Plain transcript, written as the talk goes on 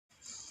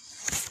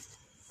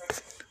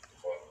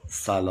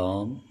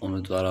سلام،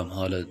 امیدوارم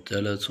حال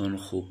دلتون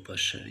خوب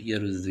باشه. یه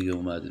روز دیگه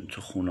اومدیم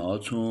تو خونه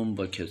هاتون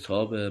با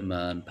کتاب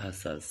من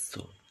پس از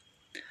تو.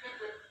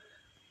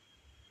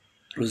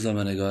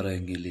 روزنامه‌نگار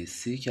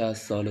انگلیسی که از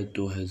سال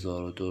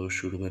 2002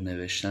 شروع به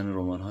نوشتن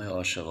رمان‌های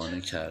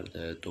عاشقانه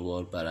کرده،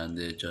 دوبار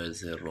برنده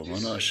جایزه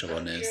رمان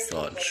عاشقانه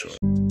سال شد.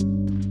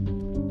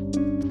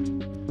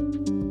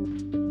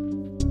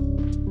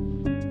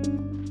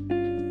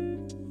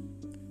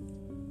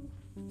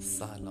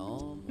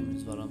 سلام،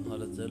 امیدوارم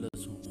حال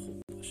دلتون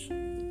خوب باشه.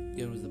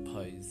 یه روز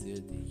پاییزی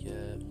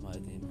دیگه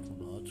اومدیم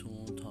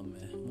خونهاتون تا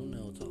مهمون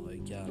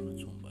اتاقای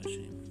گرمتون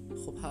باشیم.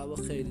 خب هوا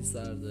خیلی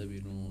سرده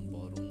بیرون،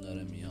 بارون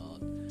داره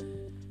میاد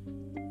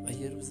و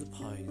یه روز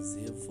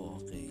پاییزی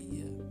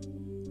واقعیه.